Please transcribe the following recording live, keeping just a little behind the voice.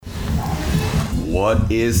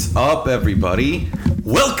What is up, everybody?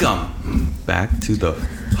 Welcome back to the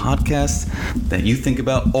podcast that you think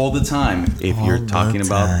about all the time if you're talking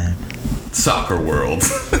about soccer world.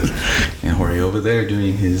 And Jorge over there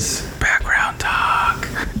doing his background talk.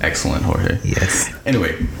 Excellent, Jorge. Yes.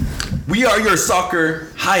 Anyway, we are your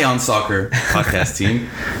High on Soccer podcast team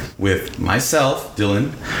with myself,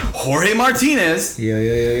 Dylan, Jorge Martinez,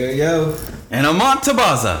 Yo. and Amat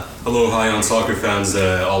Tabaza. Hello, High on Soccer fans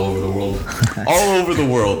all over the world. All over the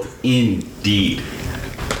world, indeed.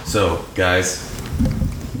 So, guys,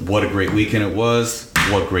 what a great weekend it was.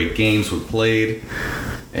 What great games were played.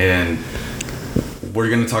 And we're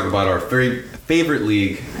going to talk about our very favorite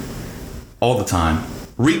league all the time.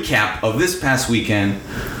 Recap of this past weekend.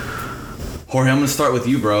 Jorge, I'm going to start with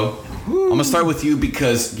you, bro. I'm going to start with you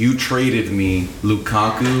because you traded me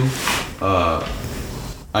Lukaku.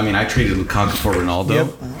 I traded Lukaku for Ronaldo. Yep.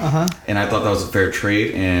 And I thought that was a fair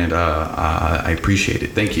trade, and I appreciate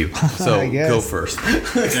it. Thank you. So go first.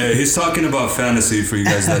 He's talking about fantasy for you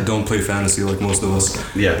guys that don't play fantasy like most of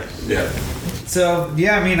us. Yeah. So, I'm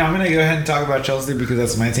going to go ahead and talk about Chelsea because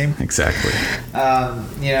that's my team. Exactly. And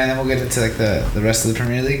then we'll get into like the rest of the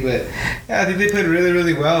Premier League. But yeah, I think they played really,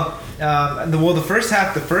 really well. The first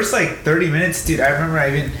half, the first like 30 minutes, dude, I remember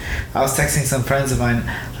I was texting some friends of mine,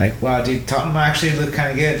 like, wow, dude, Tottenham actually looked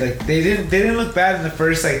kind of good. Like, they didn't look bad in the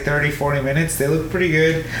first like 30, 40 minutes. They looked pretty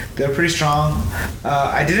good. They were pretty strong.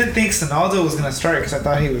 I didn't think Ronaldo was going to start because I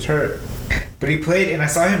thought he was hurt. But he played, and I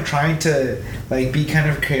saw him trying to like be kind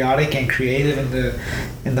of chaotic and creative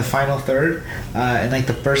in the final third. In like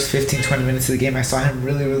the first 15-20 minutes of the game, I saw him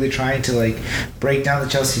really, really trying to like break down the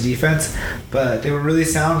Chelsea defense. But they were really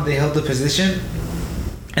sound. They held the position,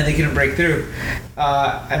 and they couldn't break through.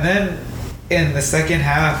 And then in the second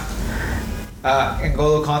half,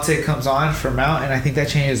 N'Golo Kante comes on for Mount, and I think that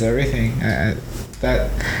changes everything.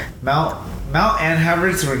 That Mount and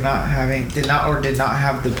Havertz did not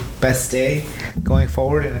have the best day going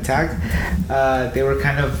forward in attack. They were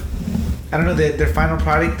kind of, I don't know, their final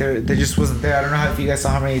product, they just wasn't there. I don't know if you guys saw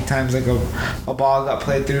how many times like a ball got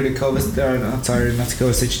played through to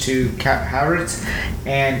Kovacic to Havertz,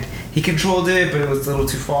 and he controlled it, but it was a little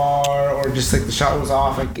too far, or just like the shot was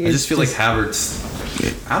off. Like, I just feel like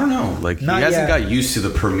Havertz, I don't know, like he hasn't got used to the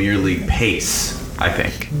Premier League pace, I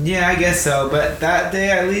think. Yeah, I guess so. But that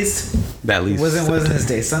day at least wasn't his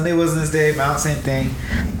day. Sunday wasn't his day. Mount, same thing.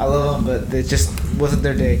 I love him, but it just wasn't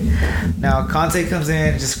their day. Now Conte comes in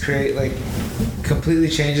and just completely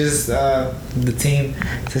changes the team.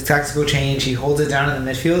 It's a tactical change. He holds it down in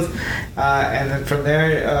the midfield, and then from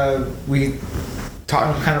there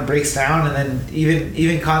Tottenham kind of breaks down, and then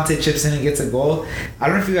even Conte chips in and gets a goal. I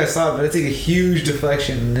don't know if you guys saw it, but it's like a huge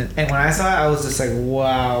deflection. And when I saw it, I was just like,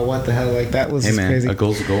 wow, what the hell? Like, that was just crazy. A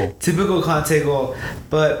goal's a goal. Typical Conte goal.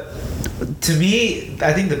 But to me,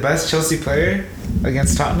 I think the best Chelsea player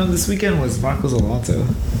against Tottenham this weekend was Marcos Alonso.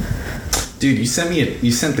 Dude, you sent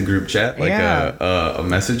the group chat a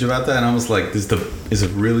message about that, and I was like, this is a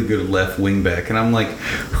really good left wing back, and I'm like,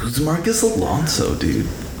 who's Marcos Alonso, dude?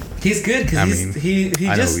 He's good because he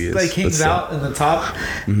just like hangs out in the top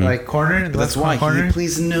like corner. But that's why he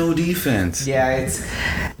plays no defense. Yeah,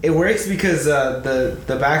 it works because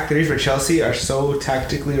the back three for Chelsea are so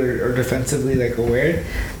tactically or defensively like aware,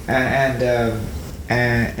 and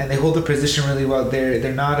they hold the position really well. They're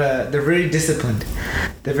very disciplined.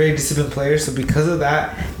 They're very disciplined players. So because of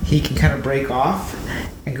that, he can kind of break off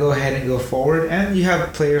and go ahead and go forward. And you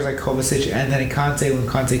have players like Kovacic and then Kante, when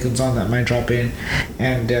Kante comes on, that might drop in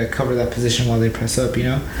and cover that position while they press up, you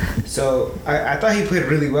know? So I thought he played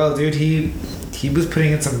really well, dude. He was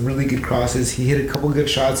putting in some really good crosses. He hit a couple good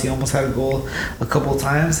shots. He almost had a goal a couple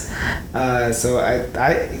times.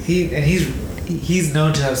 He's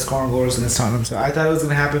known to have scoring goals against Tottenham, so I thought it was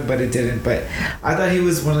going to happen, but it didn't. But I thought he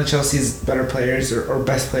was one of Chelsea's better players, or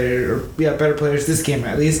best player, better players this game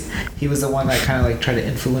at least. He was the one that kind of like tried to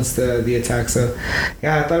influence the attack. So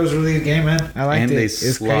yeah, I thought it was a really good game, man. I liked it. And they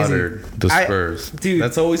slaughtered the Spurs. Dude,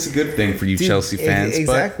 that's always a good thing for you Chelsea fans.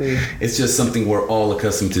 Exactly. But it's just something we're all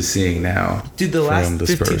accustomed to seeing now. Dude, the last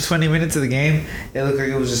 15-20 minutes of the game, it looked like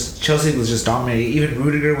it was just Chelsea was just dominating. Even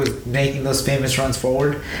Rudiger was making those famous runs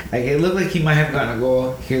forward. Like, it looked like he might have gotten a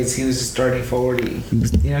goal because he was just starting forward.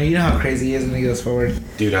 You know how crazy he is when he goes forward.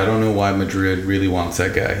 Dude, I don't know why Madrid really wants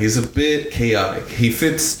that guy. He's a bit chaotic. He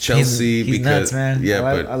fits Chelsea he's because nuts, man. Yeah,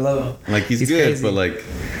 I love him. Like he's good, crazy. But like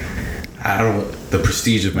I don't. the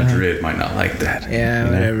prestige of Madrid might not like that. Yeah,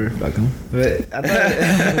 you know? whatever. Fuck him. But I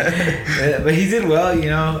thought, but he did well.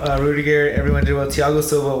 Rudiger, everyone did well. Thiago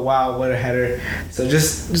Silva, wow, what a header. So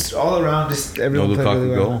just all around, just everyone played really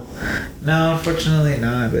well. Goal? No, unfortunately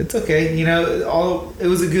not. But it's okay. It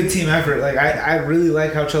was a good team effort. Like I really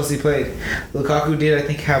like how Chelsea played. Lukaku did, I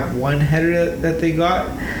think, have one header that they got,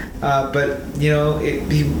 but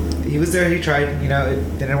he was there. He tried.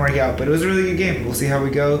 It didn't work out, but it was a really good game. We'll see how we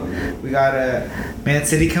go. We got Man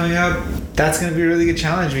City coming up. That's going to be a really good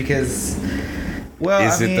challenge because. Well,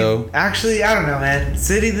 is it though? Actually, I don't know, man.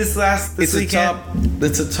 City this weekend.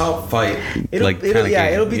 It's a top fight.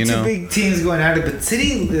 It'll be two big teams going at it. But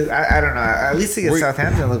City, I don't know. At least against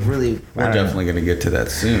Southampton, look really. We're definitely going to get to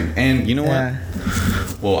that soon. And you know what?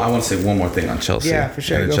 Well, I want to say one more thing on Chelsea. Yeah, for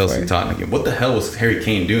sure. And the Chelsea-Tottenham game. What the hell was Harry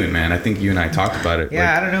Kane doing, man? I think you and I talked about it.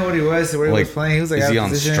 Yeah, I don't know what he was. Where he was playing. He was is he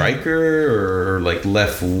on striker or like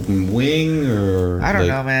left wing or? I don't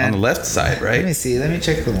know, man. On the left side, right? Let me see. Let me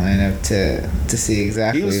check the lineup to see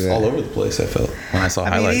exactly. He was all over the place. I felt when I saw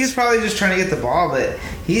highlights. I mean, he was probably just trying to get the ball, but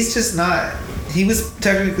he's just not. He was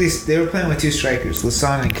technically. They were playing with two strikers,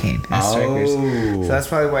 Lasson and Kane, as strikers. So that's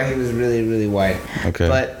probably why he was really, really wide.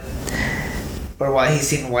 Okay. Or why he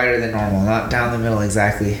seemed wider than normal, not down the middle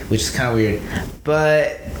exactly, which is kind of weird.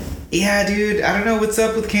 But yeah, dude, I don't know what's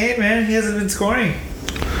up with Kane, man. He hasn't been scoring.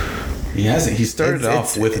 He hasn't. He started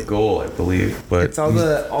off with a goal, I believe, but it's all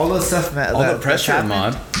the stuff, man. All the pressure,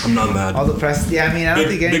 Mod. I'm not mad. All the press. Yeah, I mean, I don't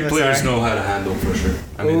think any big players know how to handle pressure.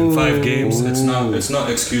 I mean, in 5 games, it's not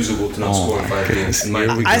excusable to not score in 5 games.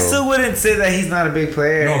 I still wouldn't say that he's not a big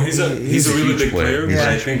player. No, he's a really big player. Yeah. But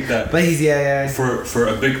I think that. But he's For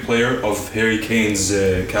a big player of Harry Kane's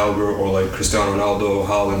caliber, or like Cristiano Ronaldo,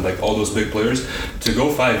 Haaland, like all those big players, to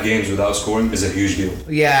go 5 games without scoring is a huge deal.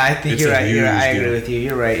 Yeah, I think you're right. I agree with you.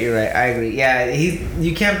 You're right. I agree. Yeah,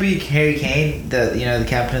 you can't be Harry Kane, the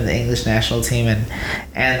captain of the English national team, and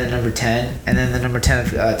the number 10, and then the number 10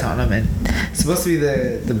 of Tottenham, and supposed to be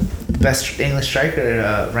the best English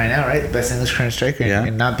striker right now, right? The best English current striker,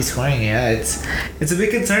 and not be scoring. Yeah, it's a bit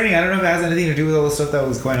concerning. I don't know if it has anything to do with all the stuff that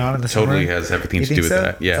was going on in the summer. Totally has everything to do with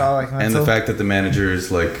that. Yeah, it's all like and the fact that the manager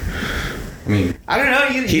is like. I mean, I don't know.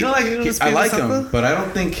 You don't like him. I like him, but I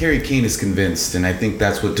don't think Harry Kane is convinced, and I think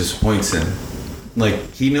that's what disappoints him.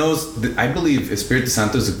 Like, he knows. I believe Espirito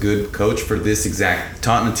Santo is a good coach for this exact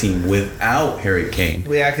Tottenham team without Harry Kane.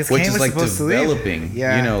 Yeah, because Kane was supposed to leave. Developing.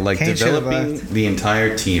 Yeah, Kane developing the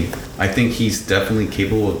entire team. I think he's definitely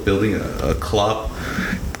capable of building a club,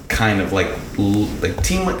 kind of like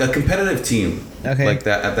team, like a competitive team, like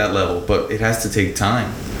that at that level. But it has to take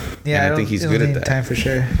time. Yeah, and I think he's good at that. Time for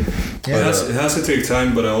sure. Yeah. It has to take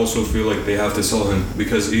time, but I also feel like they have to sell him,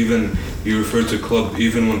 because even you refer to club,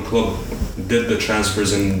 even when club did the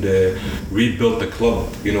transfers and rebuilt the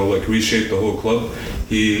club, like reshaped the whole club,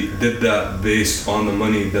 he did that based on the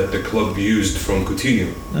money that the club used from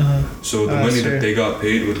Coutinho. So the money that they got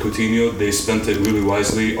paid with Coutinho, they spent it really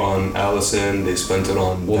wisely on Alisson. They spent it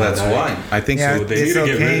on. Well, that's why I think so. They need to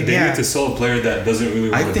get rid. They need to sell a player that doesn't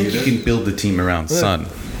really. I think you can build the team around Son.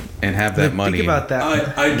 And have that money. Think about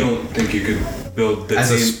that. I don't think you could build the as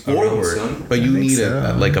team a forward, but you need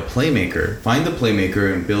a playmaker. Find the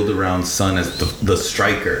playmaker and build around Son as the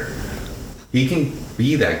striker. He can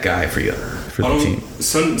be that guy for you for the team.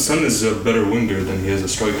 Son is a better winger than he is a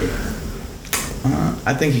striker.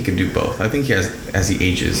 I think he can do both. I think as he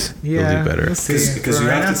ages, he'll do better. Because you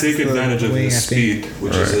have to take advantage of his speed,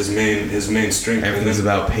 which is his main strength. Everything's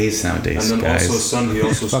about pace nowadays, and then guys. also Son, he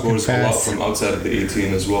also scores a lot from outside of the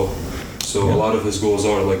 18 as well. So a lot of his goals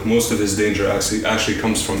are like most of his danger actually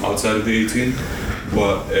comes from outside of the 18.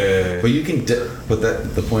 But you can.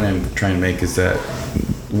 The point I'm trying to make is that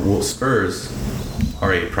Spurs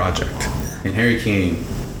are a project, and Harry Kane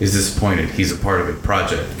is disappointed. He's a part of a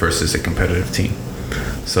project versus a competitive team.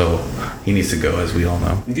 So he needs to go, as we all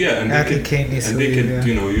know. Yeah, and they could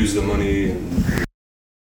use the money.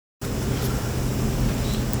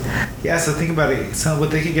 Yeah, so think about it. So what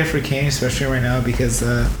they could get for Kane, especially right now, because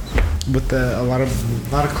with a lot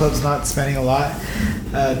of clubs not spending a lot,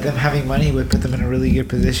 them having money would put them in a really good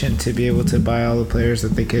position to be able to buy all the players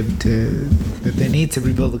that they need to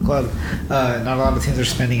rebuild the club. Not a lot of teams are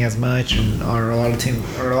spending as much, or a lot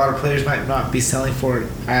of players might not be selling for it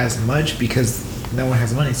as much because no one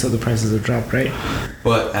has money, so the prices have dropped, right?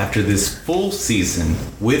 But after this full season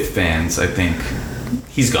with fans, I think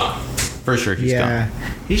he's gone. For sure, he's gone. Yeah,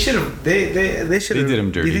 he should have. They should have. They did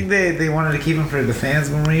him dirty. Do you think they wanted to keep him for the fans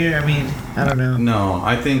one more year? I mean, I don't know. No,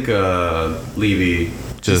 I think Levy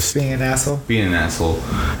just being an asshole. Being an asshole,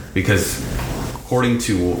 because according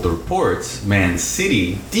to the reports, Man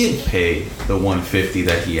City did pay the 150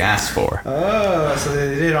 that he asked for. Oh, so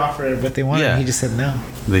they did offer it, but they wanted. Yeah. He just said no.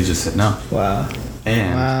 They just said no. Wow.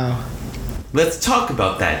 And Wow. let's talk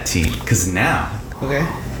about that team, because now, Okay.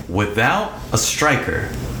 without a striker,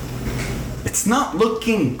 it's not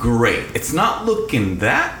looking great. It's not looking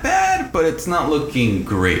that bad, but it's not looking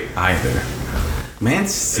great either. Man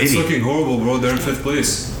City. It's looking horrible, bro. They're in 5th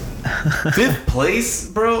place. 5th place,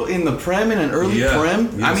 bro, in the Prem, in an early Yeah, Prem.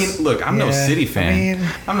 I mean, yes. look, I'm no Yeah, City I fan. mean-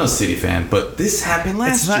 I'm no City fan, but this happened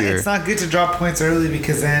last year. It's not good to drop points early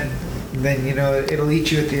because then you know it'll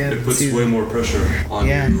eat you at the end It of the puts season. way more pressure on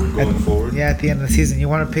Yeah. you going forward. Yeah, at the end of the season, you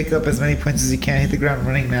want to pick up as many points as you can. Hit the ground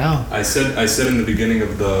running now. I said in the beginning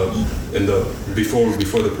of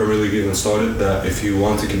before the Premier League even started that if you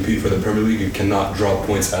want to compete for the Premier League, you cannot drop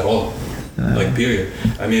points at all. Like period.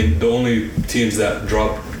 I mean, the only teams that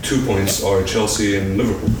drop 2 points are Chelsea and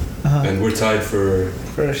Liverpool, and we're tied for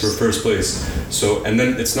first place. So, and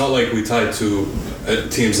then it's not like we tied to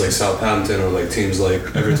teams like Southampton or like teams like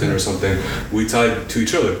Everton or something. We tied to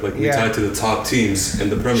each other. Like we Yeah. tied to the top teams in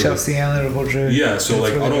the Premier League. Chelsea and Liverpool drew. Yeah, so That's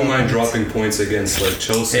like really I don't good mind points. dropping points against like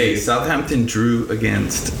Chelsea. Hey, Southampton drew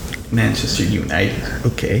against Manchester United.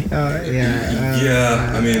 Okay. Yeah.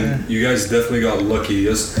 Yeah, I mean, you guys definitely got lucky.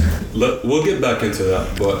 Yes, we'll get back into that,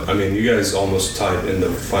 but I mean, you guys almost tied in the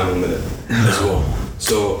final minute as well.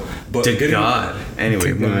 So, but To God. Anyway,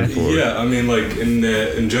 To moving God. forward. yeah, I mean, like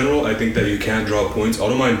in general, I think that you can't drop points. I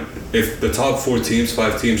don't mind if the top 5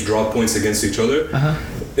 teams drop points against each other.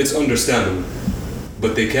 It's understandable,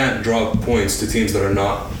 but they can't drop points to teams that are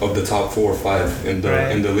not of the top 4 or 5 in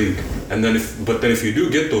the league. And then if you do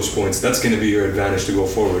get those points, that's going to be your advantage to go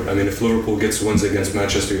forward. I mean, if Liverpool gets wins against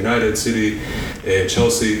Manchester United, City,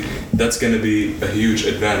 Chelsea, that's going to be a huge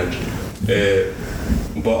advantage.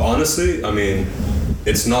 But honestly, I mean,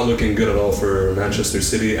 it's not looking good at all for Manchester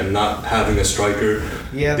City and not having a striker.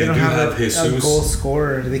 Yeah, they don't do have a Jesus. goal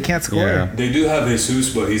scorer. They can't score. Yeah. They do have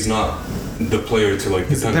Jesus, but he's not the player to like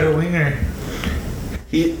He's a depend better on. winger.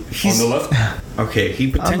 He's On the left? okay.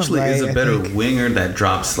 He potentially right, is a I better think. winger that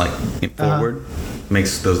drops like forward,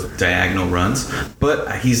 makes those diagonal runs.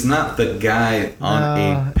 But he's not the guy on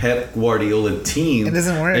No. a Pep Guardiola team It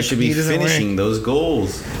doesn't work. that should be He doesn't finishing those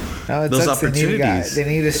goals. No, it Those sucks. They need a guy. opportunities. They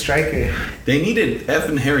need a striker. They needed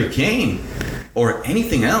Evan Harry Kane or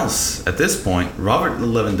anything else at this point. Robert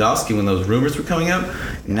Lewandowski, when those rumors were coming up,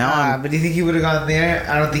 now But do you think he would have gone there?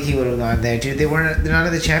 I don't think he would have gone there, dude. They're not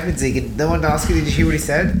in the Champions League. And Lewandowski, did you hear what he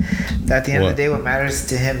said? That at the end of What? the day, what matters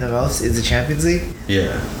to him the most is the Champions League.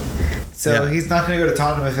 yeah. So Yeah. he's not going to go to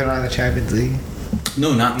Tottenham if they're not in the Champions League.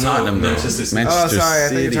 No, not No, Tottenham, though. Manchester City. Manchester Oh, sorry. I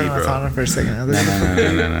thought you City, were talking about bro. Tottenham for a second.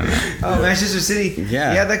 No, no. Oh, Manchester City.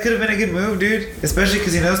 Yeah. Yeah, that could have been a good move, dude. Especially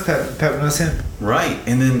because he knows Pep. Pep knows him. Right,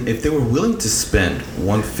 and then if they were willing to spend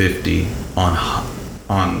 150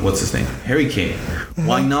 on what's his name, Harry Kane,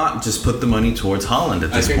 why not just put the money towards Holland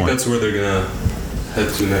at I this think point? that's where they're gonna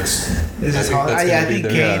head to next. This is Holland. that's Yeah, gonna I be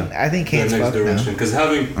think their- Kane. I think their Kane's next fucked now. direction. Because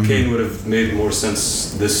having Kane would have made more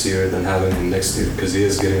sense this year than having him next year. Because he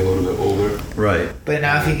is getting a little bit older. Right, But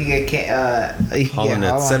now if you can get Kane, you can Holland get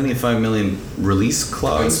at Haaland. 75 million release And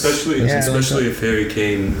clause. especially if Harry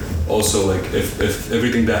Kane also like if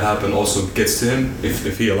everything that happened also gets to him,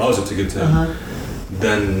 if he allows it to get to him,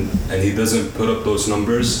 then and he doesn't put up those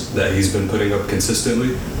numbers that he's been putting up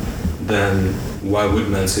consistently, then why would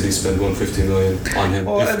Man City spend 150 million on him?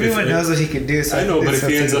 Well, everyone knows what he can do. So I know, but if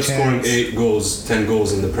he ends up scoring eight, 8 goals, 10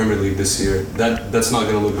 goals in the Premier League this year, that's not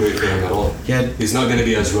going to look great for him at all. Yeah, He's not going to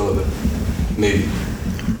be as relevant. Maybe.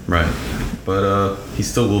 right, but he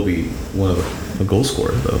still will be one of the goal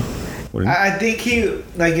scorers, though. What do you- I think he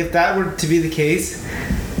like if that were to be the case,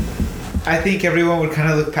 I think everyone would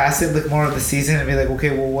kind of look past it, look more at the season, and be like,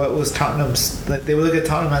 okay, well, what was Tottenham's? Like, they would look at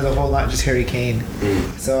Tottenham as a whole, not just Harry Kane.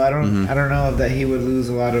 So I don't know that he would lose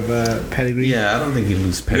a lot of pedigree. Yeah, I don't think he'd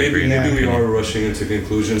lose pedigree. Maybe we Yeah. are rushing into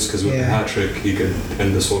conclusions because with the Yeah. hat trick, he could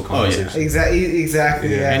end this whole Oh, yeah. conversation.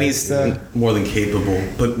 Exactly. Yeah. Yeah. And he's So- more than capable.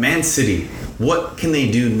 But Man City, what can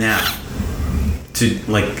they do now to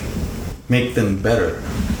like make them better?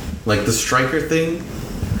 Like the striker thing.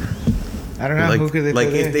 I don't know Like, who could they like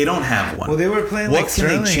put if in? they don't have one, Well, they were playing what like can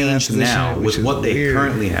Sterling they in that change position, now which with is what they weird.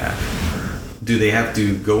 currently have? Do they have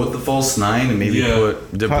to go with the false 9 and maybe Yeah.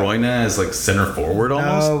 put De Bruyne as like center forward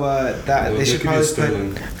almost? No, but Well, they they should could probably use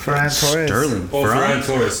Sterling. put Ferran Torres. Sterling. Oh, Ferran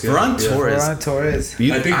Torres, yeah. Ferran Yeah. Torres. Ferran Torres.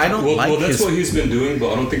 You- I think. don't well, like that's his. what he's been doing,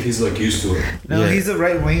 but I don't think he's like used to it. No, Yeah. he's a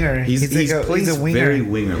right winger. He's like plays he's a winger. very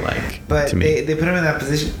winger-like But to me. they put him in that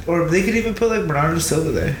position, or they could even put like Bernardo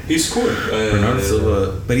Silva there. He scored. Bernardo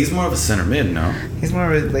Silva, but he's more of a center mid, no? He's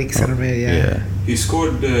more of a like center mid, yeah. He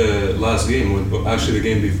scored the last game, actually the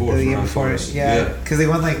game before. The game before, yeah, because they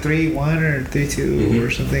won like 3-1 or 3-2 or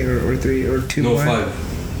something, or 3 or 2-1. No, 5.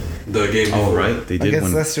 The game before. Oh right, they did against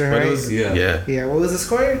win. Leicester, But it right? was- Yeah. yeah. What was the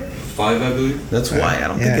score? 5, I believe. That's why I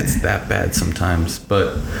don't think Yeah. it's that bad sometimes.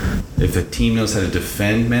 But if a team knows how to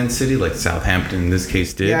defend Man City, like Southampton in this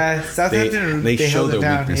case did, Yeah, Southampton, they they show held it their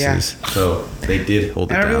down, weaknesses. So they did hold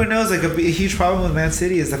it And everyone down. knows like a huge problem with Man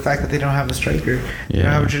City is the fact that they don't have a striker. They don't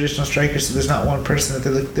Yeah. have a traditional striker, so there's not one person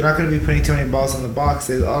that they're not going to be putting too many balls in the box.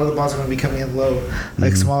 All of the balls are going to be coming in low,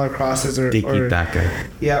 like smaller crosses or Tiki Taka.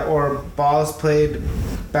 yeah, or balls played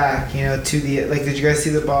back, to the like. Did you guys see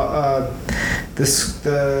the ball?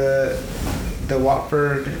 The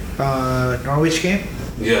Watford Norwich game?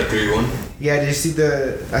 Yeah, 3-1. Yeah, did you see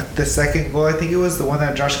the second goal? I think it was the one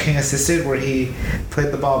that Josh King assisted, where he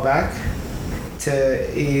played the ball back to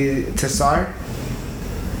Sarr.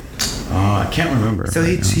 I can't remember. So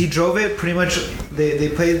right now. he drove it pretty much. They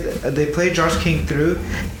played Josh King through,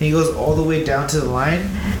 and he goes all the way down to the line,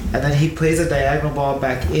 and then he plays a diagonal ball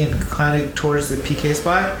back in, kind of towards the PK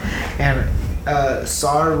spot, and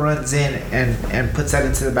Sarr runs in and puts that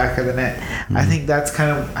into the back of the net. I think that's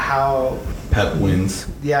kind of how Pep wins.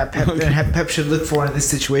 Yeah, Pep should look for in this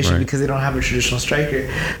situation, Right. because they don't have a traditional striker.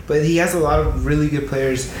 But he has a lot of really good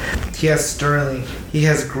players. He has Sterling, he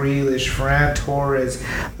has Grealish, Ferran Torres,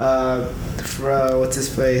 what's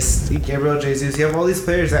his face, Gabriel Jesus. You have all these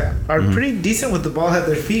players that are pretty decent with the ball at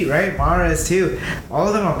their feet, right? Mahrez too. All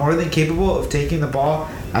of them are more than capable of taking the ball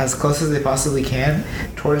as close as they possibly can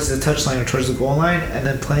towards the touchline or towards the goal line, and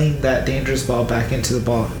then playing that dangerous ball back into the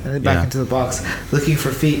ball and then back Yeah. into the box, looking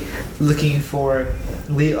for feet, looking for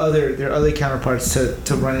their other counterparts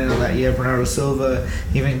to run in on that. You have Bernardo Silva,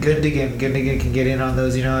 even Gundogan. Gundogan can get in on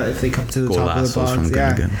those, if they come to the top of the Golazos box. from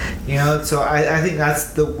Gundogan. So I think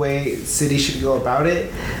that's the way City should go about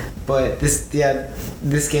it. But this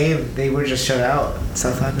game, they were just shut out.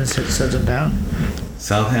 Southampton shut them down.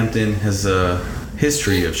 Southampton has a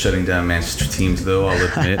history of shutting down Manchester teams, though, I'll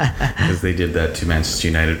admit, because they did that to Manchester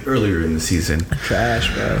United earlier in the season.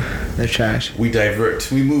 Trash, bro. They're trash. We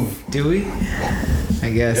divert. We move. Do we? I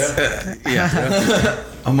guess. Yeah.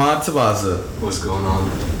 Ahmad Tabaza, What's going on?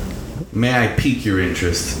 may I pique your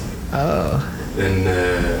interest? Oh, And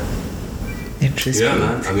interesting. yeah,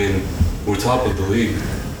 man. I mean, we're top of the league.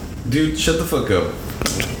 Dude, shut the fuck up.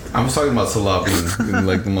 I was talking about Salah being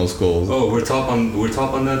like the most goals. Oh, we're top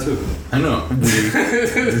on that too. I know.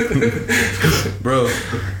 Bro,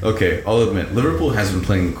 okay, I'll admit, Liverpool has been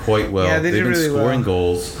playing quite well. Yeah, they They've did been really scoring well.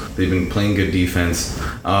 goals. They've been playing good defense.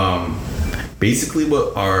 Basically,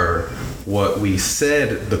 what we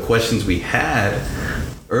said, the questions we had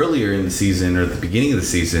earlier in the season or at the beginning of the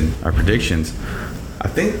season, our predictions, I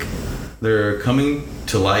think they're coming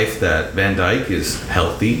to life that Van Dijk is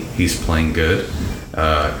healthy. He's playing good.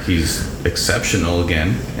 He's exceptional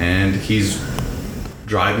again, and he's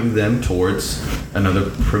driving them towards another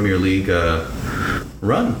Premier League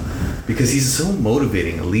run because he's so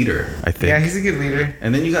motivating, a leader, I think. Yeah, he's a good leader.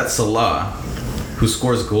 And then you got Salah, who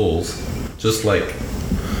scores goals, just like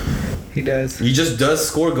He does. he just does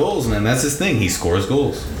score goals, man. That's his thing. He scores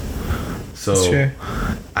goals. So That's true.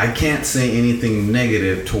 I can't say anything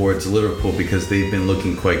negative towards Liverpool because they've been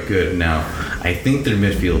looking quite good. Now, I think their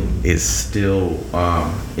midfield is still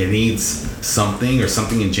it needs something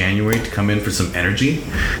in January to come in for some energy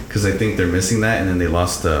because I think they're missing that. And then they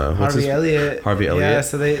lost Harvey Elliott. Harvey Elliott. Yeah,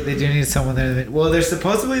 so they do need someone there. Well, they're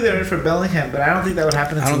in for Bellingham, but I don't think that would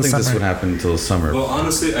happen until I don't the think summer. this would happen until the summer. Well,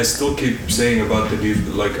 honestly, I still keep saying about the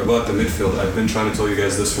midfield. I've been trying to tell you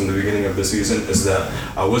guys this from the beginning of the season, is that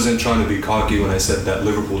I wasn't trying to be cocky when I said that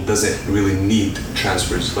Liverpool doesn't really need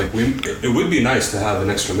transfers. Like it would be nice to have an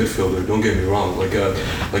extra midfielder. Don't get me wrong, like a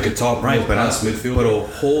top class midfielder. But a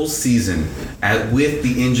whole season with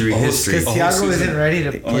the injury history. Because A whole Thiago season. isn't ready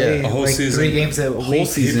to play a whole like season. 3 games a Whole week.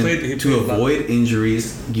 season he to played avoid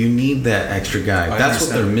injuries, you need that extra guy. I That's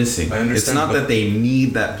what understand. they're missing. I understand, It's not but- that they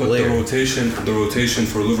need that But player. the rotation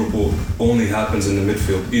for Liverpool only happens in the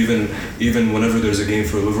midfield. Even whenever there's a game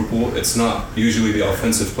for Liverpool, it's not usually the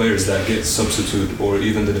offensive players that get substituted or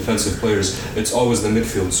even the defensive players. It's always the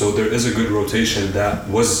midfield. So there is a good rotation that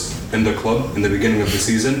was in the club in the beginning of the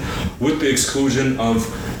season, with the exclusion of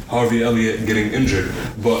Harvey Elliott getting injured.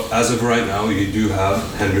 But as of right now, you do have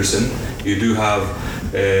Henderson, you do have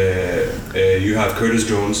Curtis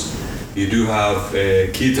Jones. You do have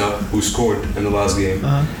Keita, who scored in the last game.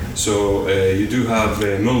 So you do have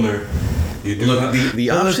Milner. You do Look, have, the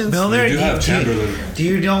options. Milner, you do have Chamberlain. Do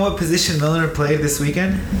you know what position Milner played this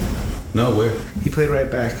weekend? No, where? He played right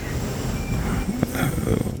back.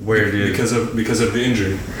 Where did because of the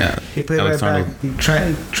injury. yeah. He played Alex right Arnold. back.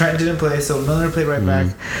 Trent didn't play, so Milner played right back.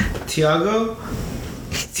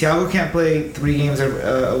 Thiago can't play 3 games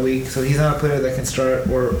a week, so he's not a player that can start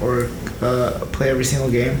or play every single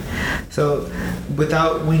game. So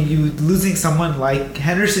when you losing someone like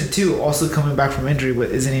Henderson too, also coming back from injury, but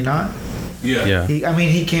isn't he not? Yeah. Yeah.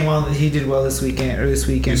 He came on. He did well this weekend.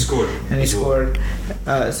 He scored. And he as well.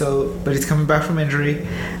 scored. But he's coming back from injury,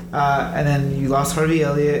 and then you lost Harvey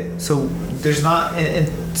Elliott. So there's not, and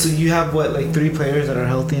so you have 3 players that are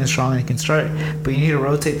healthy and strong and can start. But you need to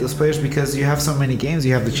rotate those players because you have so many games.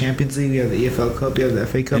 You have the Champions League, you have the EFL Cup, you have the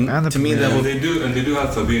FA Cup, And and the to me, Premier that League. And they do have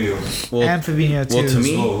Fabinho. Well, and Fabinho too. well, to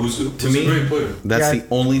me, as well, who's a great player. that's Yeah. the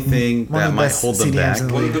only thing One of that the might best hold them CDMs back. in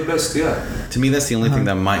the One of the best, yeah. To me, that's the only thing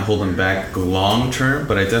that might hold them back long term.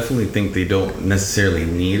 But I definitely think they don't necessarily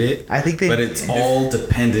need it. I think they. But it's all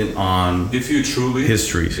dependent on If you truly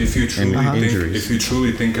histories if you truly and think, injuries. if you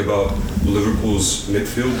truly think about Liverpool's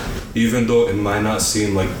midfield, even though it might not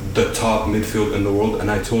seem like the top midfield in the world, and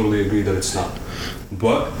I totally agree that it's not,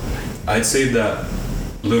 but I'd say that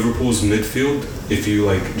Liverpool's midfield, if you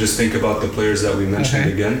just think about the players that we mentioned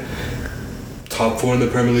Okay. again, top 4 in the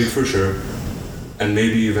Premier League for sure, and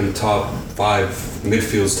maybe even top 5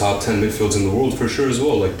 midfields, top 10 midfields in the world for sure as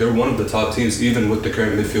well. They're one of the top teams, even with the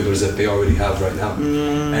current midfielders that they already have right now.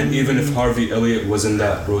 And even if Harvey Elliott was in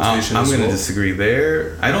that rotation I'm as going to well. disagree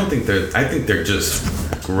there. I don't think they're. I think they're just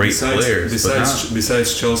great players.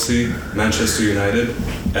 Besides Chelsea, Manchester United,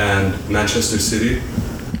 and Manchester City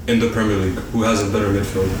in the Premier League, who has a better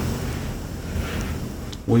midfield?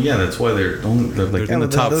 Well, yeah, that's why they're in the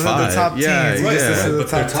top those are 5. the top yeah, teams. yeah. Those are the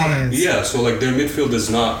But their top teams. Yeah, so their midfield is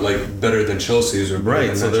not better than Chelsea's or better Right,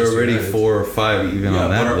 than so they're Manchester already United. 4 or 5 even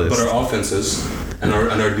on that but list. our offenses and our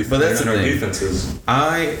But that's the thing. defenses.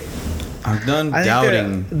 I'm done I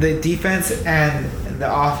doubting. think the defense and the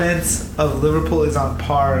offense of Liverpool is on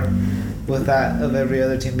par with that of every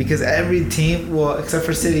other team because every team, well, except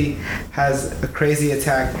for City, has a crazy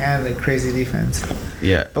attack and a crazy defense.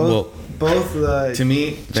 Yeah, well, Both the to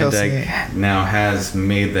me, Van Chelsea- Dijk now has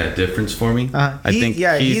made that difference for me. I think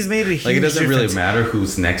he's made a huge it doesn't really difference. matter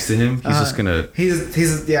who's next to him. He's just gonna.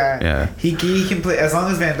 He's Yeah. He can play as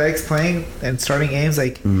long as Van Dijk's playing and starting games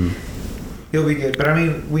he'll be good. But I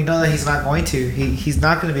mean, we know that he's not going to. He's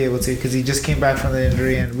not going to be able to because he just came back from the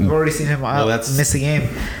injury and we've already seen him miss a game.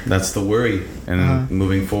 That's the worry, and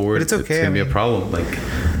moving forward, But it's okay, gonna I be a mean- problem.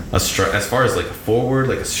 As far as a forward,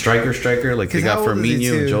 a striker, they 'Cause got how old is he Firmino,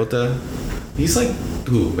 too? Jota. He's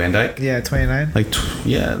who? Van Dijk? Yeah, 29. Mid,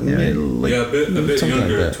 Yeah, a bit something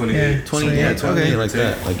younger, like that. 28. 28, Okay. like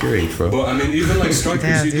that, like your age, bro. But I mean, even strikers,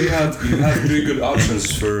 Damn, you dude. have 3 good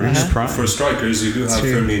options Prime. for strikers. You do have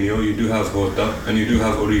True. Firmino, you do have Jota, and you do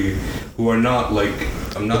have Origi, who are not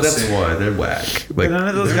I'm not But that's saying why they're whack. But none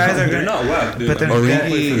of those guys are they're going not whack. but they're they don't not-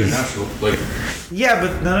 play for the national. Yeah,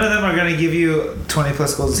 but none of them are going to give you 20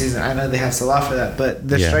 plus goals a season. I know they have Salah for that, but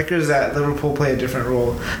the Yeah. strikers at Liverpool play a different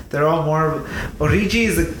role. They're all more. Origi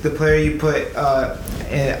is the player you put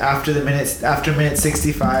after minute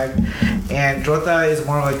 65, and Jota is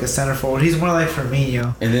more like a center forward. He's more like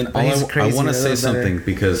Firmino. And then But he's I crazy, want to a say little better. something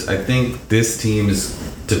because I think this team is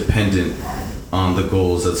dependent on the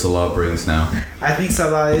goals that Salah brings now. I think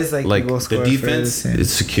Salah is the goal The scorer for defense this team. is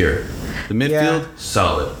secure. The midfield,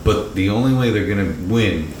 solid. But the only way they're going to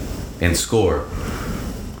win and score,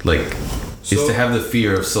 is to have the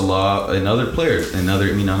fear of Salah and other players and on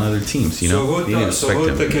other teams. You need to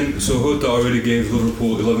respect him. Jota already gave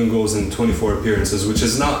Liverpool 11 goals in 24 appearances, which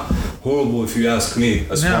is not horrible if you ask me.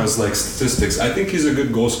 As far as statistics, I think he's a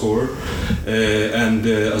good goal scorer, and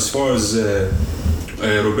as far as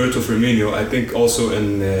Roberto Firmino, I think also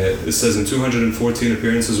it says in 214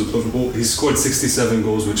 appearances with Liverpool, he's scored 67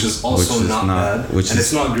 goals, which is also not bad, and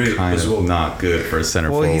it's not great kind as of well. not good for a center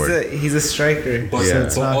Well, forward. he's a striker. But, so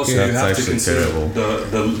it's but not also good. you That's have to actually consider terrible.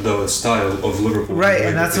 the style of Liverpool. Right, the way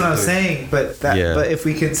and that's that what I'm they play. saying. But if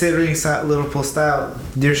we considering Liverpool style,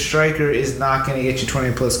 their striker is not going to get you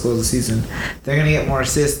 20 plus goals a season. They're going to get more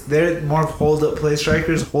assists. They're more hold up play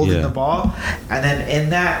strikers, holding the ball, and then in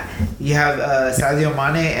that you have Sadio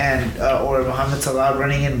Mane and or Mohamed Salah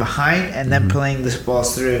running in behind and then playing the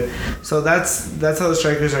balls through. So that's how the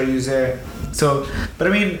strikers are used there. So, but I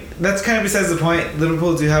mean, that's kind of besides the point.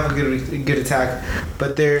 Liverpool do have a good attack,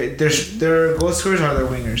 but their goal scorers are their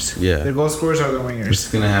wingers. Yeah. Their goal scorers are their wingers.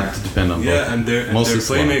 It's going to have to depend on both. Yeah, and their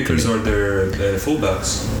playmakers are their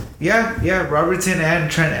fullbacks. Yeah. Robertson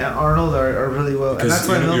and Trent Arnold are really well, and that's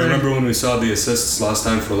why you Milner. remember when we saw the assists last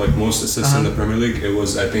time for most assists in the Premier League? It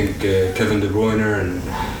was I think Kevin De Bruyne and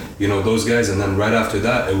those guys, and then right after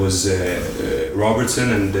that it was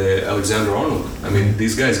Robertson and Alexander Arnold. I mean,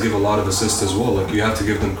 these guys give a lot of assists as well. Like, you have to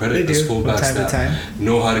give them credit. They do, As from fullbacks time to that time.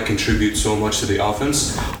 know how to contribute so much to the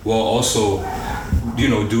offense, while also, you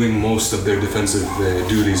know, doing most of their defensive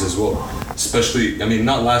duties as well. Especially, I mean,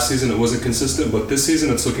 not last season, it wasn't consistent, but this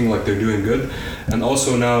season it's looking like they're doing good. And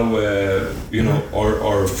also now, you know,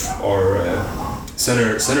 our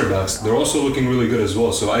center backs, they're also looking really good as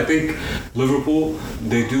well. So I think Liverpool,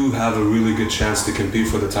 they do have a really good chance to compete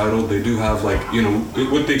for the title. They do have, like, you know,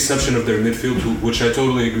 with the exception of their midfield, which I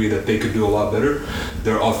totally agree that they could do a lot better.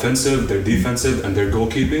 Their offensive, their defensive, and their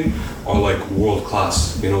goalkeeping are like world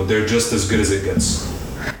class. You know, they're just as good as it gets.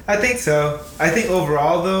 I think so. I think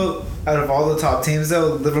overall, though, out of all the top teams,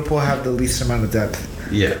 though, Liverpool have the least amount of depth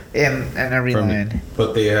Yeah. in every line.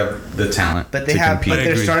 But they have the talent But they to have, compete. but I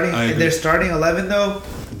they're agree. starting. I agree. Their starting 11, though.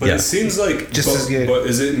 But Yeah. it seems like Just as good. But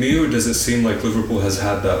is it me, or does it seem like Liverpool has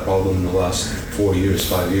had that problem in the last 4 years,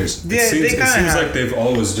 5 years? Yeah, they it kinda seems have. like they've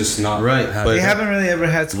always just not Right, had but- They haven't really ever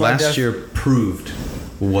had squad Last depth. year proved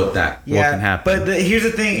what can happen. But here's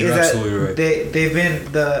the thing: You're is that absolutely right. they've been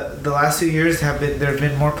the last few years there have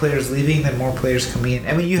been more players leaving than more players coming in.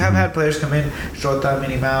 I mean, you have had players come in, Jota,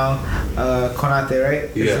 Minimao, Konate, right?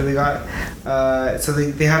 Yeah. So they got so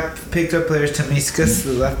they have picked up players to Miskas,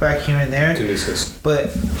 the left back here and there. Tunisians.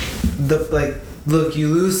 But look, you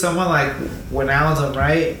lose someone like Wijnaldum,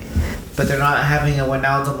 right? But they're not having a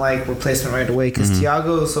Wijnaldum like replacement right away because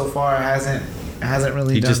Thiago so far hasn't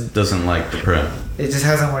really he done. just doesn't like the Prem. It just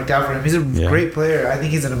hasn't worked out for him. He's a great player. I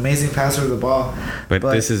think he's an amazing passer of the ball. But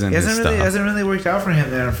this isn't his style. It hasn't really worked out for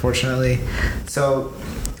him there, unfortunately. So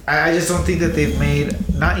I just don't think that they've made,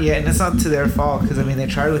 not yet, and it's not to their fault because I mean they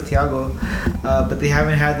tried with Thiago, but they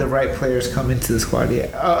haven't had the right players come into the squad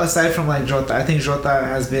yet. Aside from like Jota, I think Jota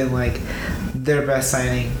has been like their best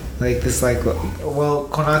signing. Like this, like, well,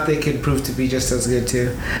 Konate can prove to be just as good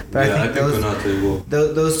too. But Yeah, I think those Konate will.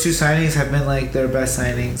 those two signings have been like their best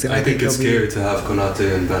signings, and I think it's they'll be- scary to have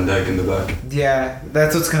Konate and Van Dijk in the back. Yeah,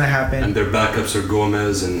 that's what's gonna happen. And their backups are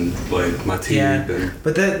Gomez and like Matip Yeah. and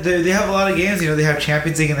But they have a lot of games. You know, they have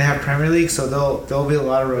Champions League and they have Premier League, so there'll be a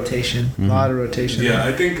lot of rotation. A lot of rotation. yeah,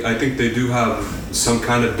 I think they do have some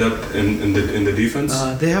kind of depth in the defense.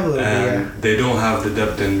 They have a little And bit. they don't have the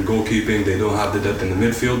depth in goalkeeping. They don't have the depth in the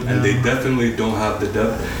midfield, and they definitely don't have the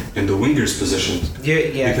depth in the wingers positions.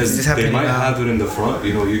 Yeah. Because just have they to might now. have it in the front.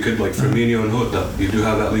 You know, you could like Firmino and Jota. You do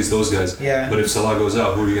have at least those guys. Yeah. But if Salah goes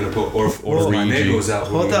out, who are you gonna put? Or if Well, Mane Origi. goes out,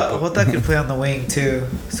 who are you gonna put? Jota could play on the wing too,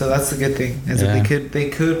 so that's the good thing. Is that Yeah. they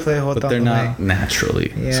could play Jota But they're on the not wing.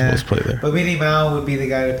 naturally Yeah. supposed to play there. But Minnie Mao would be the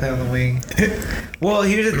guy to play on the wing. Well,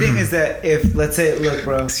 here's the thing: is that if let's say, look,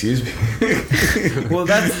 bro. Excuse me. Well,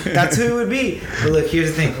 that's who it would be. But look, here's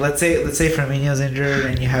the thing: let's say Firmino's injured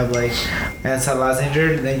and you have like, and Salah's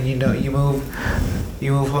injured, then you move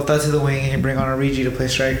Jota to the wing and you bring on Origi to play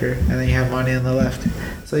striker, and then you have Mane on the left.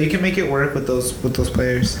 So you can make it work with those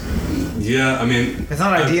players. Yeah, I mean, It's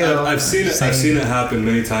not ideal. I've seen it. I've seen it happen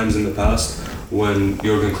many times in the past when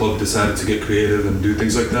Jurgen Klopp decided to get creative and do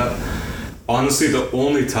things like that. Honestly, the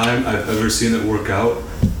only time I've ever seen it work out,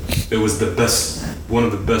 it was one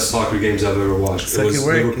of the best soccer games I've ever watched. It's It like was it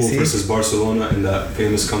worked, Liverpool you see? versus Barcelona in that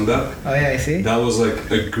famous comeback. Oh yeah, I see. That was like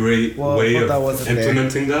a great way but that of wasn't there.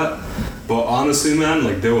 implementing that. But honestly, man,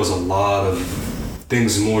 like there was a lot of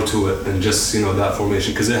things more to it than just, you know, that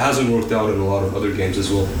formation, because it hasn't worked out in a lot of other games as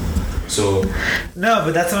well. So No,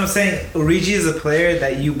 but that's what I'm saying. Origi is a player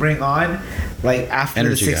that you bring on like after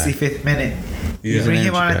Energy the guy. 65th minute. Yeah. You He's bring an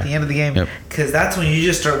him on energy at guy. the end of the game Yep. because that's when you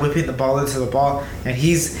just start whipping the ball into the ball, and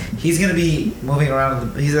he's gonna be moving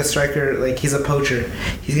around. He's a striker, like he's a poacher.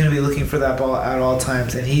 He's gonna be looking for that ball at all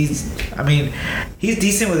times, and he's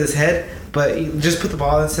decent with his head, but you just put the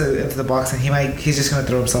ball into the box, and he's just gonna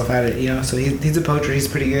throw himself at it, you know. So he's a poacher. He's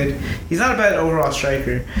pretty good. He's not a bad overall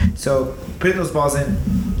striker. So putting those balls in,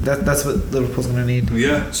 that's what Liverpool's gonna need.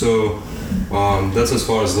 yeah, so that's as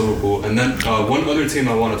far as Liverpool. And then one other team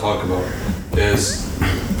I want to talk about is.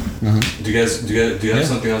 Do you guys have Yeah.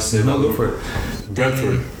 something else to say No, about go for Liverpool?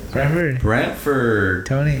 Brentford. Brentford, Brentford.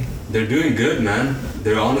 Tony. They're doing good, man.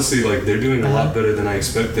 They're honestly like they're doing a lot better than I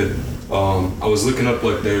expected. I was looking up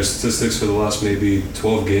like their statistics for the last maybe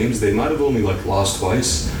 12 games. They might have only like lost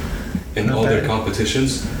twice in Not all their bad.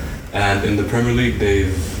 competitions, and in the Premier League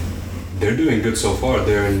they're doing good so far.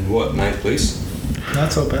 They're in what, 9th place?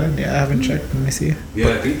 Not so bad. Yeah, I haven't checked. Let me see. Yeah,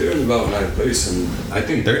 I think they're in about 9th place, and I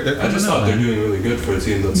think They're I just coming thought up, they're man. doing really good for a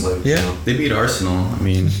team that's like, you know, They beat Arsenal. I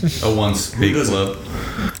mean, a once big doesn't? club.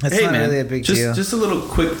 That's Hey not man, really a big just deal. just a little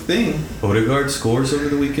quick thing. Odegaard scores over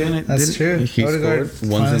the weekend. That's true. He Odegaard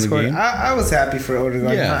scored once in the scored. game. I was happy for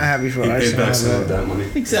Odegaard. Yeah. Not happy for he paid back some Arsenal. of that money.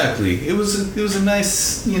 Exactly. It was a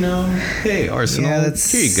nice, hey, Arsenal. Yeah, let's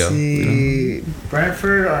here you go. see.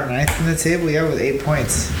 Brentford are 9th in the table. Yeah, with 8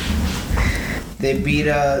 points. They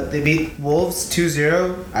beat Wolves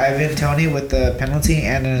 2-0. Ivan Toney with the penalty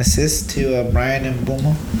and an assist to Brian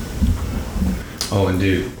Mbeumo. Oh, and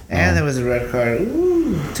dude. And there was a red card.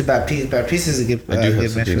 Ooh, to Baptiste. Baptiste is a good I do have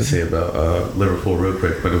good something to say about Liverpool real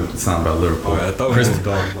quick, but it's not about Liverpool. Oh, yeah, I thought we Crystal,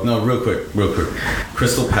 moved on. No, real quick.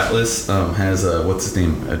 Crystal Palace has what's his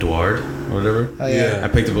name, Eduard or whatever. Oh yeah. Yeah. I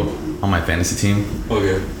picked him up on my fantasy team.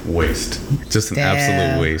 Okay. Waste, just an Damn.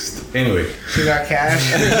 absolute waste. Anyway, She got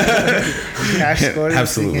cash. Cash scored.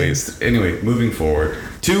 absolute waste. Anyway, moving forward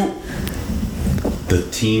to the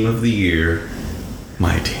team of the year,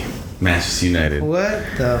 my team, Manchester United. What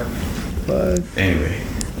the fuck? Anyway.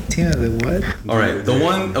 Team of the what? All right,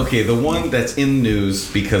 the one that's in the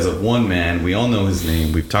news because of one man. We all know his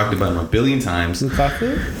name. We've talked about him a billion times.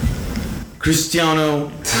 Lukaku? Cristiano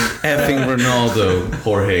effing Ronaldo,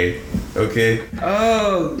 Jorge. Okay?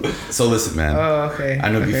 Oh. So listen, man. Oh, okay.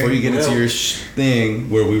 I know before you get into your thing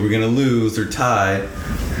where we were going to lose or tie,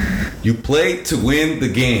 you play to win the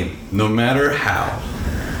game, no matter how.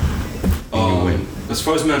 And you win. As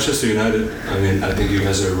far as Manchester United, I mean, I think you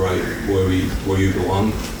guys are right where you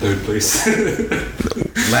belong, 3rd place.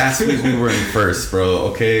 Last week we were in first, bro.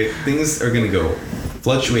 Okay? Things are going to go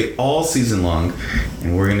fluctuate all season long,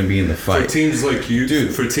 and we're going to be in the For fight. teams like you,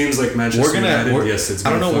 Dude, for teams like Manchester United, yes, it's I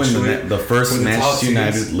going don't to know when fluctuate. the first For the top Manchester teams-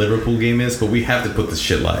 United Liverpool game is, but we have to put this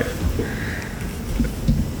shit live.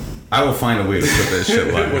 I will find a way to put that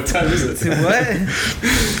shit live. What time is it?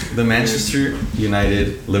 What? The Manchester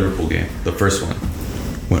United Liverpool game, the first one.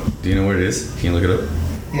 What? Do you know where it is? Can you look it up?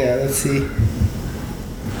 Yeah, let's see.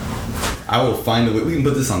 I will find a way. We can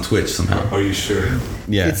put this on Twitch somehow. Are you sure?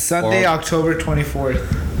 Yeah. It's Sunday, Or October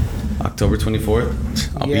 24th. October 24th.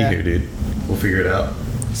 I'll Yeah. be here, dude. We'll figure it out.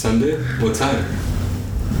 Sunday? What time?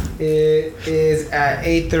 It is at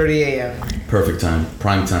 8:30 a.m. Perfect time.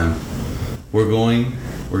 Prime time. We'll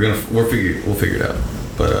figure it out.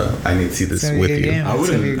 But I need to see this It's gonna be with a good you. game. I It's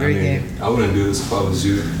wouldn't. gonna be a great game. I wouldn't do this if I was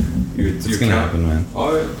you. It's gonna happen, man.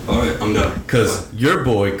 All right, I'm done. Because your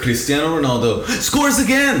boy Cristiano Ronaldo scores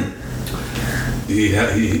again. He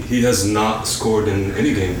has not scored in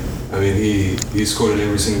any game. I mean, he scored in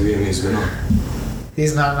every single game he's been on.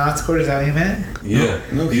 He's not scored. Is that what you meant? Yeah,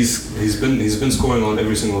 No, he's been scoring on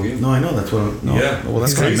every single game. No, I know. That's what I'm. No, Yeah, Well,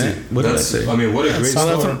 that's it's what I crazy. meant. What did I say? I mean, what a great Oh, that's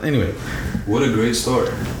start! what, anyway, What a great start!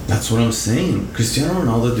 that's what I'm saying. Cristiano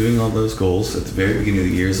Ronaldo doing all those goals at the very beginning of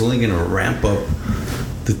the year is only going to ramp up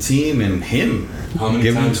the team and him. How many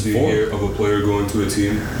Give him times do you form. hear of a player going to a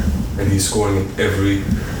team and he's scoring in every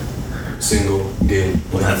single game?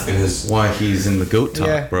 Well, that's in his. why he's in the GOAT talk,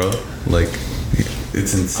 Yeah. bro. Like,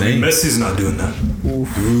 it's I mean, insane. Messi's not doing that.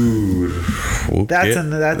 Dude, That's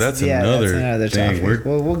another thing. topic.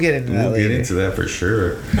 We'll get into that We'll later. get into that for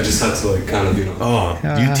sure. I just had to kind of Oh,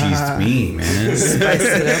 you teased me, man. Spice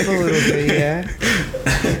it up a little bit, yeah.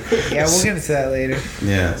 Yeah, we'll get into that later.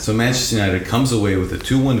 Yeah, so Manchester United comes away with a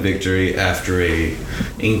 2-1 victory after a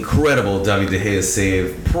incredible David De Gea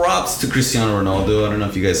save. Props to Cristiano Ronaldo. I don't know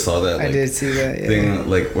if you guys saw that. I did see that. Yeah. Thing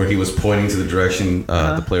like where he was pointing to the direction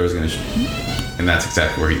the player was going to and that's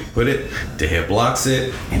exactly where he put it. De Gea blocks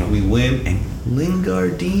it, and we win. And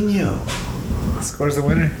Lingardinho Scores the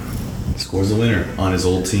winner. scores the winner on his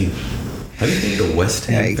old team. How do you think the West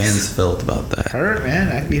Ham Yikes. fans felt about that? Hurt, man.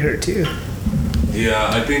 I'd be hurt too. Yeah,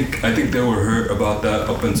 I think they were hurt about that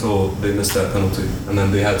up until they missed that penalty, and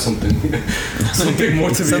then they had something more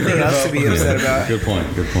to be Something hurt else about. to be upset about. Good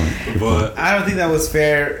point. Good point. But I don't think that was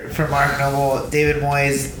fair for Mark Noble. David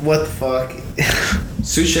Moyes, what the fuck?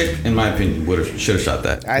 Suchek, in my opinion, should have shot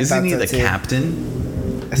that. I Isn't thought he so the too.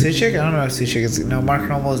 captain? Suchek? I don't know if Suchek is. No, Mark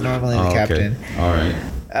Noble is normally the captain. Okay. All right.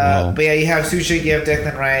 Well, But yeah, you have Suchek, you have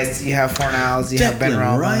Declan Rice, you have Fornals, you have Ben Declan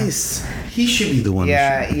Rama. Rice. He should be the one.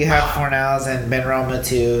 Yeah, you have Fornals and Ben Rama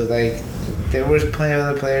too. Like, there was plenty of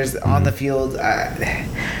other players on the field.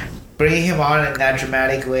 Bringing him on in that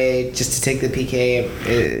dramatic way just to take the PK,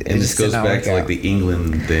 it And this just did goes not back work to like out. the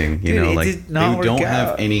England thing, you Dude, know, it like did not they work don't have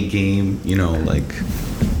out. any game, like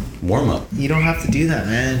warm up. You don't have to do that,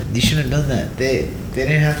 man. You shouldn't have done that. They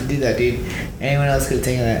didn't have to do that, dude. Anyone else could have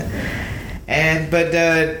taken that. But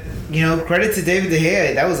credit to David De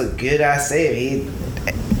Gea. That was a good ass save.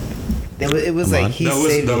 it was Come like on. he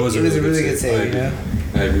saved it. It was a really good save, you know?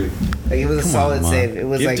 I agree. Like it was a Come solid on, man. save. It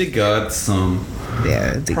was Give like to God some.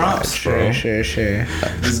 yeah, props, bro. Sure.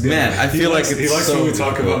 Man, I feel like he it's likes so when we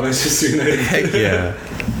talk about Manchester United. Heck yeah.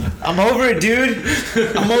 I'm over it, dude.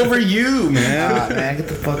 I'm over you, man. Man, get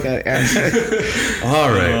the fuck out of here. All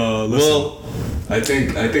right. Listen, Well, I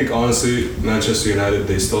think honestly, Manchester United,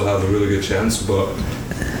 they still have a really good chance, but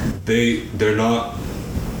they're not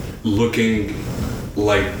looking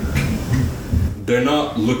like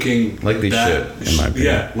like they that- should, in my opinion.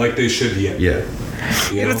 Yeah, like they should yet. Yeah.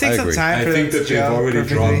 You It'll know? take I some agree. time I for think them that to they've gel already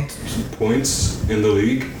perfectly. dropped points in the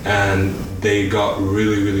league, and they got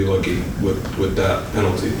really, really lucky with that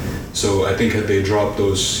penalty. So I think had they dropped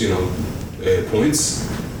those, points,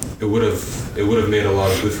 it would have made a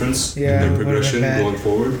lot of difference Yeah, it in would've their been progression bad. going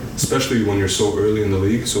forward, especially when you're so early in the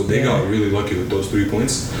league. So they Yeah. got really lucky with those 3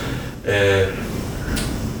 points,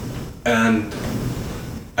 and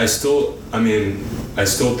I still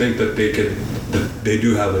think that they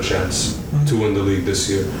do have a chance to win the league this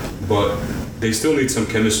year, but they still need some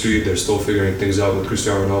chemistry. They're still figuring things out with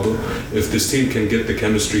Cristiano Ronaldo. If this team can get the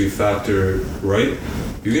chemistry factor right,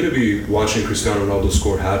 you're gonna be watching Cristiano Ronaldo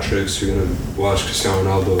score hat tricks. You're gonna watch Cristiano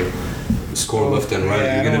Ronaldo score left and right. Yeah,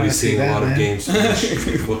 I You're don't gonna be wanna see seeing a that, lot of man. games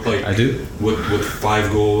finish with I do. with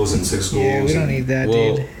 5 goals and 6 goals. Yeah, we don't and- need that,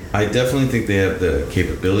 Well, dude. I definitely think they have the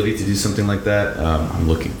capability to do something like that. I'm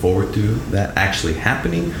looking forward to that actually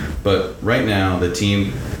happening. But right now, the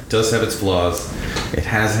team does have its flaws. It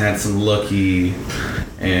has had some lucky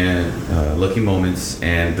moments,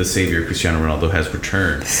 and the savior Cristiano Ronaldo has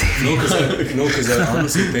returned. No, because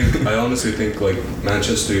I honestly think like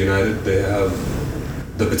Manchester United, they have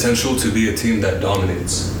the potential to be a team that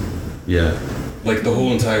dominates Yeah. like the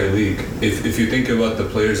whole entire league. If you think about the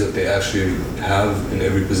players that they actually have in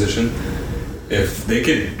every position, if they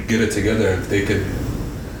could get it together, if they could,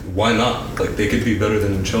 why not? Like they could be better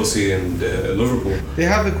than Chelsea and Liverpool. They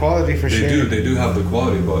have the quality for sure. They do have the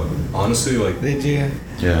quality, but honestly, like They do.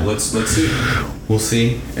 Yeah. let's see. We'll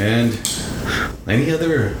see. And any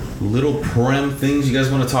other little prem things you guys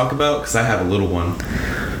want to talk about? Because I have a little one.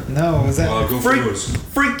 No, was that? Go for yours.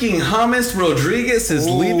 Freaking James Rodriguez is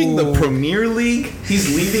leaving the Ooh. Premier League.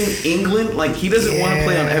 He's leaving England. Like, he doesn't want to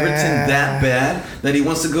play on Everton that bad that he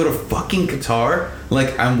wants to go to fucking Qatar.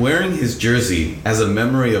 Like, I'm wearing his jersey as a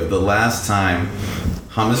memory of the last time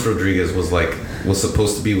James Rodriguez was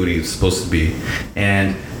supposed to be what he was supposed to be.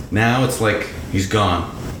 And now it's like he's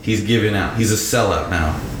gone. He's giving out. He's a sellout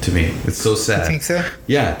now to me. It's so sad. You think so?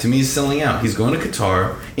 Yeah, to me, he's selling out. He's going to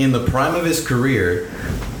Qatar in the prime of his career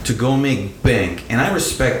to go make bank, and I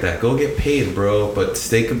respect that. Go get paid, bro, but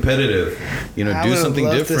stay competitive. Do something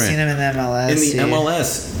different. To seen him in the MLS. In the dude.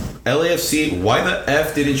 MLS, LAFC. Why the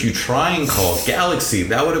f didn't you try and call Galaxy?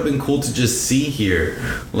 That would have been cool to just see here,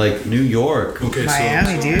 like New York. Okay,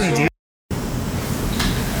 Miami, dude.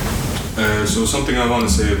 So something I want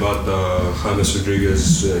to say about James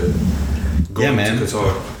Rodriguez going man. to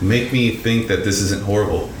Qatar. Make me think that this isn't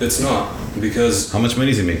horrible. It's not, because How much money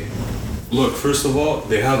is he making? look, first of all,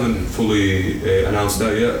 they haven't fully announced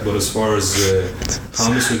that yet, but as far as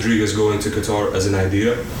James Rodriguez going to Qatar as an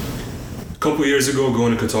idea, a couple years ago,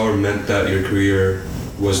 going to Qatar meant that your career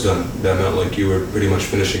was done. That meant like you were pretty much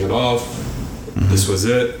finishing it off. This was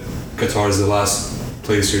it. Qatar is the last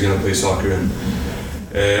place you're going to play soccer in.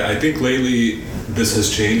 I think lately this has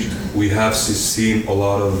changed. We have seen a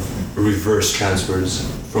lot of reverse transfers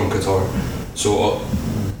from Qatar. So,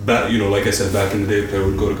 like I said, back in the day, a player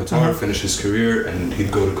would go to Qatar, finish his career, and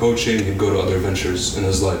he'd go to coaching, he'd go to other ventures in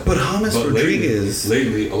his life. But James Rodriguez.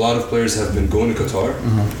 Lately, a lot of players have been going to Qatar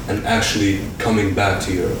and actually coming back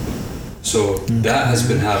to Europe. So that has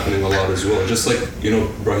been happening a lot as well. Just like,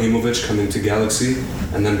 Brahimovic coming to Galaxy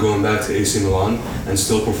and then going back to AC Milan and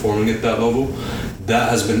still performing at that level. That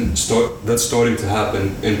has been that's starting to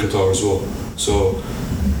happen in Qatar as well. So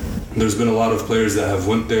there's been a lot of players that have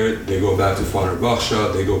went there. They go back to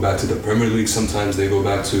Fenerbahçe, they go back to the Premier League sometimes, they go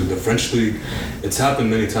back to the French League. It's happened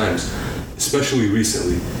many times, especially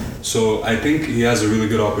recently. So I think he has a really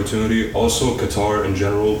good opportunity. Also, Qatar in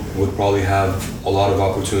general would probably have a lot of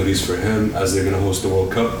opportunities for him as they're going to host the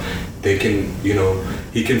World Cup. They can,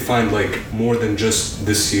 he can find like more than just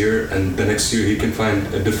this year, and the next year he can find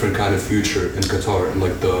a different kind of future in Qatar and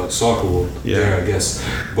like the soccer world there, I guess.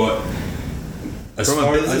 But as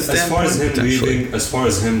far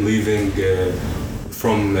as him leaving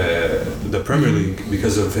from the Premier League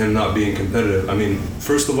because of him not being competitive, I mean,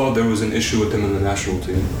 first of all, there was an issue with him in the national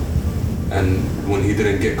team, and when he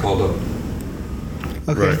didn't get called up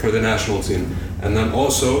Okay. for the national team, and then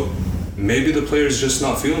also maybe the player's just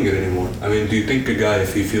not feeling it anymore. I mean, do you think a guy,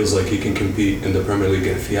 if he feels like he can compete in the Premier League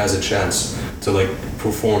and if he has a chance to like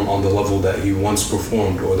perform on the level that he once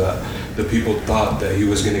performed or that the people thought that he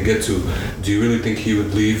was going to get to, do you really think he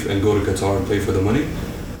would leave and go to Qatar and play for the money?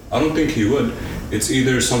 I don't think he would. It's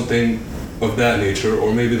either something of that nature,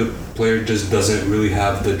 or maybe the player just doesn't really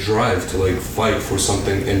have the drive to like fight for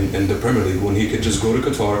something in the Premier League when he could just go to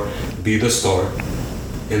Qatar, be the star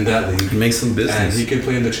in that league, make some business, and he can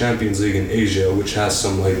play in the Champions League in Asia, which has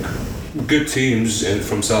some like good teams and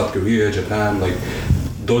from South Korea, Japan. Like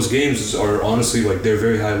those games are honestly like they're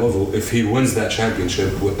very high level. If he wins that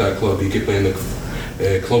championship with that club, he could play in the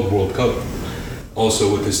Club World Cup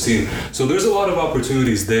also with his team. So there's a lot of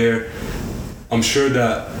opportunities there. I'm sure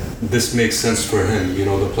that this makes sense for him, you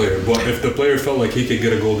know, the player. But if the player felt like he could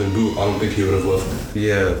get a golden boot, I don't think he would have left.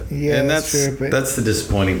 Yeah, and that's true, that's the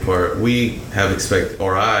disappointing part. I have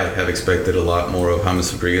expected a lot more of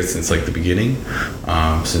James Rodriguez since like the beginning,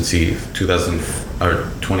 since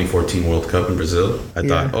 2014 World Cup in Brazil. I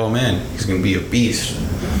thought, oh man, he's gonna be a beast.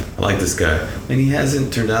 I like this guy, and he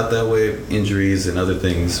hasn't turned out that way. Injuries and other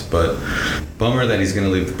things, but bummer that he's gonna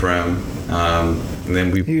leave the Prem. And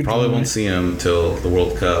then we probably won't see him till the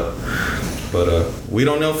World Cup. But we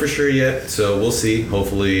don't know for sure yet, so we'll see.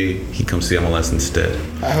 Hopefully he comes to MLS instead.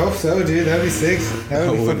 I hope so, dude. That'd be sick. That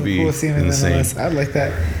would be fucking cool to see him in MLS. I'd like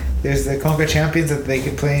that. There's the Conca Champions that they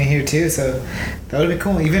could play in here too, so that would be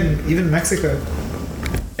cool. Even Mexico.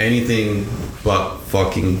 Anything but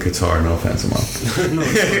fucking Qatar, no offense, Amal.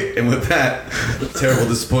 And with that terrible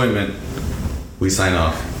disappointment, we sign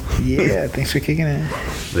off. Yeah, thanks for kicking it.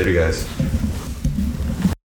 Later, guys.